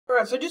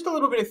Alright, so just a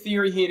little bit of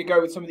theory here to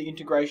go with some of the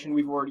integration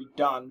we've already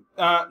done.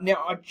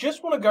 Now, I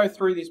just want to go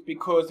through this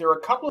because there are a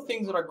couple of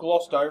things that I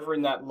glossed over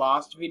in that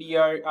last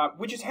video,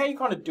 which is how you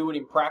kind of do it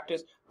in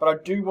practice, but I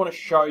do want to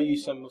show you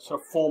some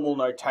sort of formal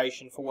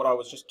notation for what I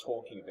was just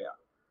talking about.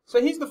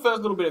 So here's the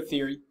first little bit of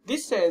theory.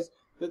 This says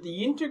that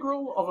the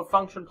integral of a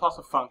function plus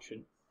a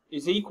function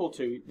is equal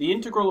to the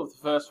integral of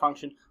the first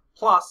function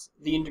plus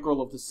the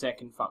integral of the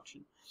second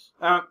function.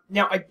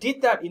 Now, I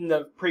did that in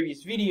the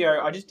previous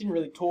video, I just didn't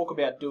really talk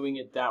about doing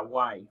it that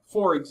way.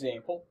 For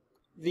example,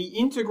 the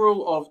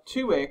integral of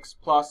 2x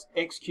plus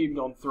x cubed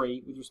on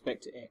 3 with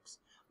respect to x.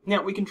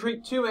 Now, we can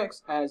treat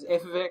 2x as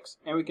f of x,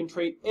 and we can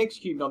treat x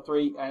cubed on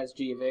 3 as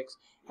g of x.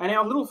 And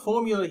our little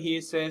formula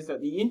here says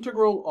that the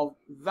integral of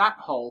that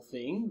whole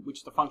thing, which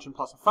is the function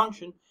plus a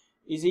function,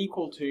 is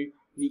equal to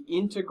the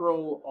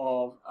integral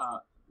of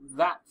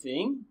that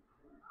thing,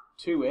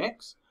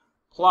 2x,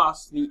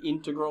 plus the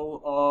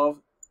integral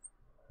of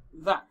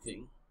that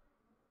thing.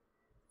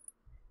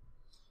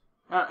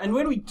 And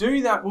when we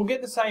do that, we'll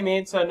get the same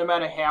answer no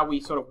matter how we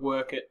sort of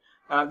work it.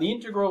 The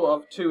integral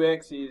of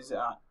 2x is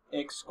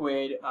x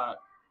squared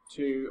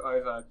 2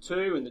 over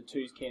 2, and the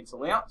 2's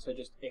cancel out, so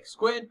just x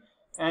squared.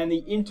 And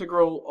the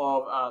integral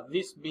of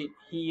this bit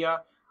here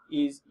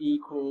is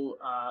equal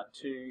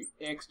to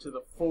x to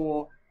the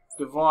 4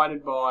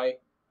 divided by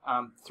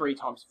 3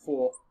 times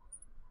 4,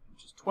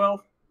 which is 12.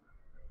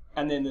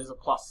 And then there's a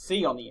plus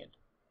c on the end.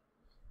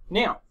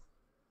 Now,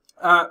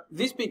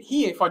 this bit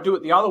here, if I do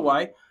it the other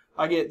way,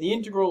 I get the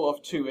integral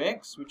of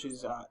 2x, which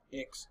is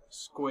x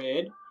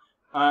squared,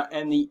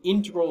 and the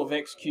integral of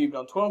x cubed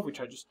on 12, which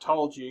I just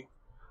told you,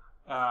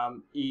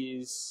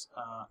 is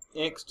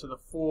x to the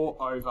 4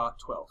 over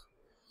 12.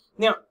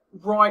 Now,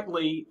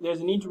 rightly, there's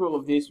an integral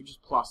of this, which is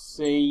plus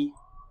c,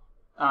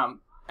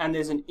 and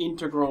there's an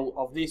integral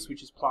of this,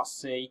 which is plus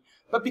c.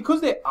 But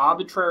because they're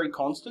arbitrary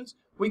constants,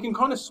 we can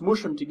kind of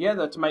smush them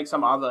together to make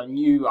some other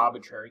new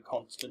arbitrary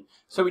constant.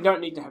 So we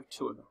don't need to have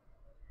two of them.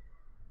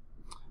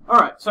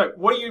 Alright, so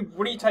what are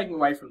you taking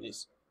away from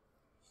this?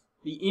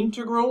 The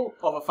integral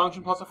of a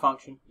function plus a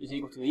function is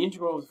equal to the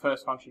integral of the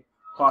first function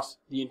plus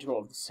the integral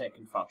of the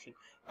second function.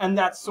 And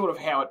that's sort of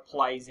how it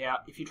plays out.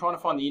 If you're trying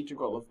to find the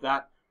integral of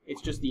that,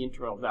 it's just the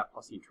integral of that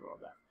plus the integral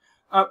of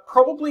that.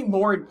 Probably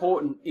more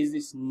important is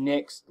this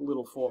next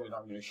little formula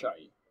I'm going to show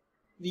you.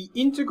 The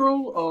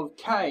integral of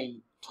k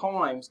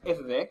times f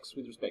of x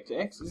with respect to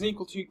x is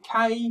equal to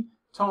k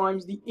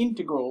times the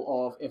integral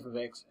of f of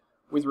x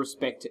with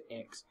respect to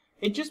x.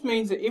 It just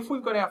means that if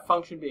we've got our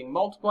function being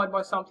multiplied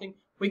by something,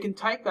 we can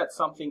take that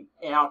something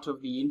out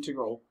of the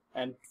integral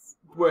and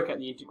work out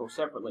the integral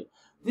separately.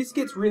 This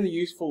gets really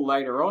useful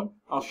later on.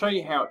 I'll show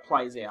you how it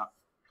plays out.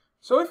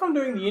 So if I'm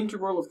doing the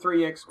integral of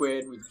 3x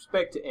squared with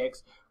respect to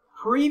x,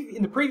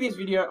 in the previous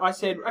video I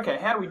said, okay,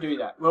 how do we do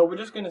that? Well, we're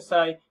just going to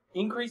say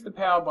increase the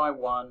power by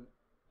 1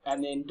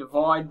 and then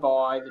divide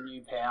by the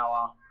new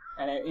power,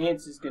 and our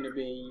answer is going to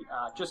be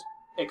just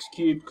x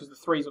cubed because the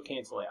 3's will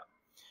cancel out.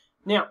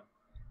 Now,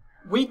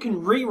 we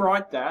can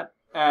rewrite that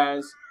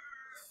as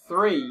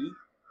 3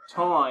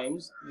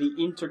 times the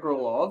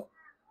integral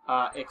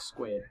of x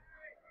squared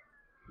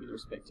with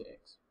respect to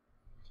x.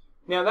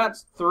 Now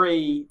that's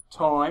 3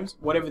 times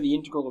whatever the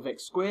integral of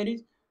x squared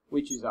is,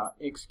 which is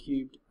x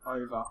cubed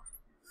over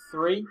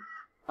 3.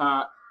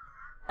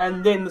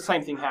 And then the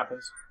same thing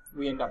happens.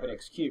 We end up at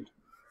x cubed.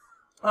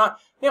 Now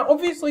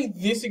obviously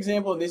this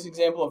example and this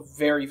example are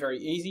very, very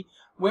easy.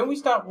 When we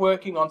start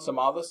working on some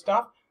other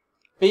stuff,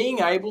 being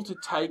able to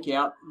take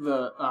out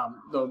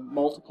the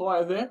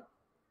multiplier there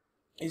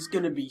is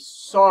going to be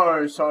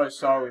so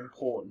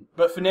important.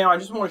 But for now, I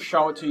just want to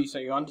show it to you so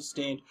you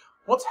understand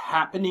what's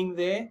happening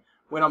there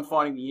when I'm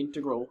finding the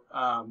integral.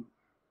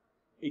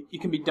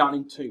 It can be done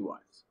in two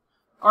ways.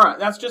 Alright,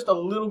 that's just a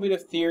little bit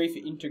of theory for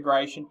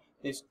integration.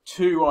 There's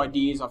two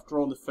ideas. I've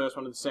drawn the first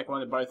one and the second one.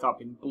 They're both up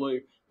in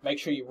blue. Make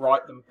sure you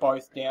write them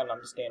both down and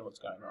understand what's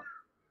going on.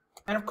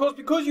 And of course,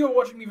 because you're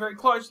watching me very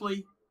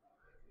closely,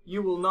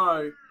 you will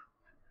know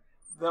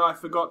that I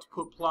forgot to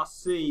put plus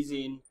c's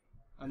in,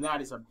 and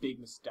that is a big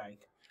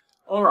mistake.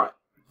 Alright,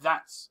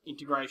 that's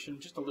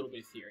integration, just a little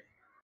bit of theory.